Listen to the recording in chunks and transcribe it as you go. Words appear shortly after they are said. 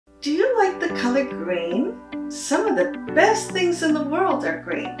Do you like the color green? Some of the best things in the world are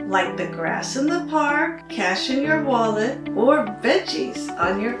green, like the grass in the park, cash in your wallet, or veggies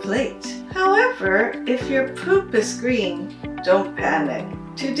on your plate. However, if your poop is green, don't panic.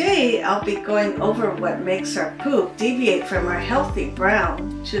 Today, I'll be going over what makes our poop deviate from our healthy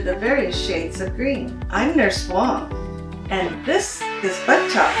brown to the various shades of green. I'm Nurse Wong, and this is Butt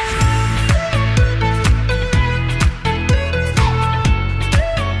Talks.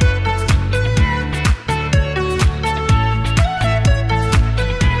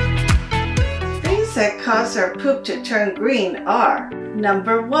 That cause our poop to turn green are: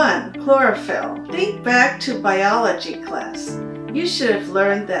 number 1, chlorophyll. Think back to biology class. You should have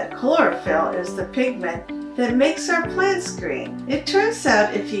learned that chlorophyll is the pigment that makes our plants green. It turns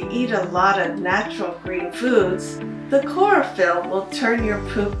out if you eat a lot of natural green foods, the chlorophyll will turn your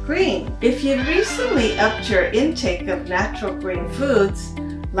poop green. If you recently upped your intake of natural green foods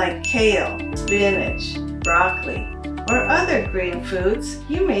like kale, spinach, broccoli, or other green foods,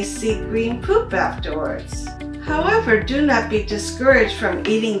 you may see green poop afterwards. However, do not be discouraged from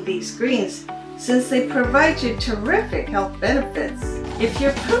eating these greens since they provide you terrific health benefits. If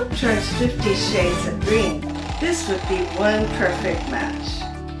your poop turns 50 shades of green, this would be one perfect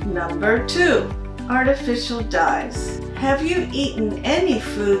match. Number 2, artificial dyes. Have you eaten any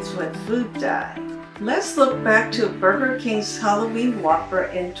foods with food dye? Let's look back to Burger King's Halloween Whopper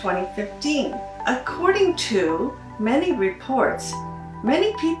in 2015. According to many reports,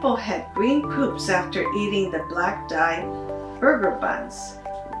 many people had green poops after eating the black dye burger buns.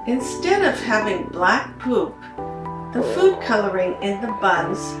 Instead of having black poop, the food coloring in the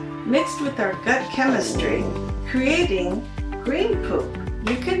buns mixed with our gut chemistry, creating green poop.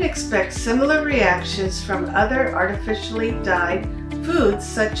 You can expect similar reactions from other artificially dyed foods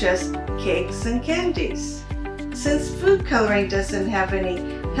such as cakes and candies. Since food coloring doesn't have any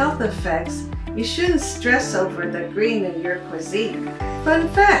health effects, you shouldn't stress over the green in your cuisine. Fun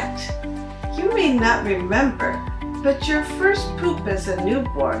fact, you may not remember, but your first poop as a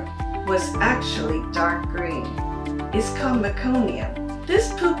newborn was actually dark green. It's called meconium.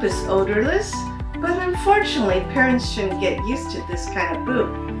 This poop is odorless, but unfortunately parents shouldn't get used to this kind of poop.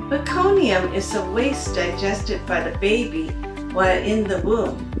 Meconium is a waste digested by the baby while in the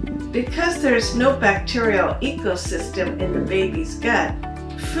womb. Because there is no bacterial ecosystem in the baby's gut,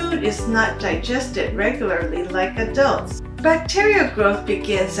 food is not digested regularly like adults. Bacterial growth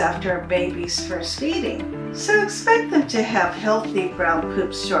begins after a baby's first feeding, so expect them to have healthy brown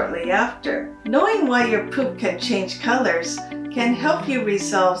poops shortly after. Knowing why your poop can change colors can help you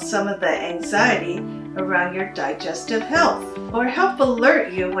resolve some of the anxiety around your digestive health, or help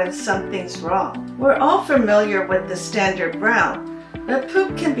alert you when something's wrong. We're all familiar with the standard brown, but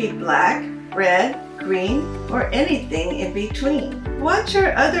poop can be black, red, green, or anything in between. Watch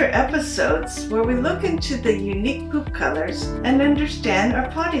our other episodes where we look into the unique poop colors and understand our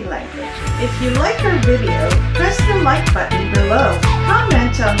potty language. If you like our video, press the like button below.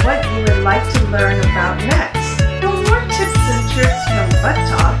 Comment on what you would like to learn about next. For more tips and tricks from Butt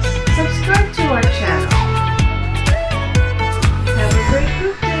Talks, subscribe to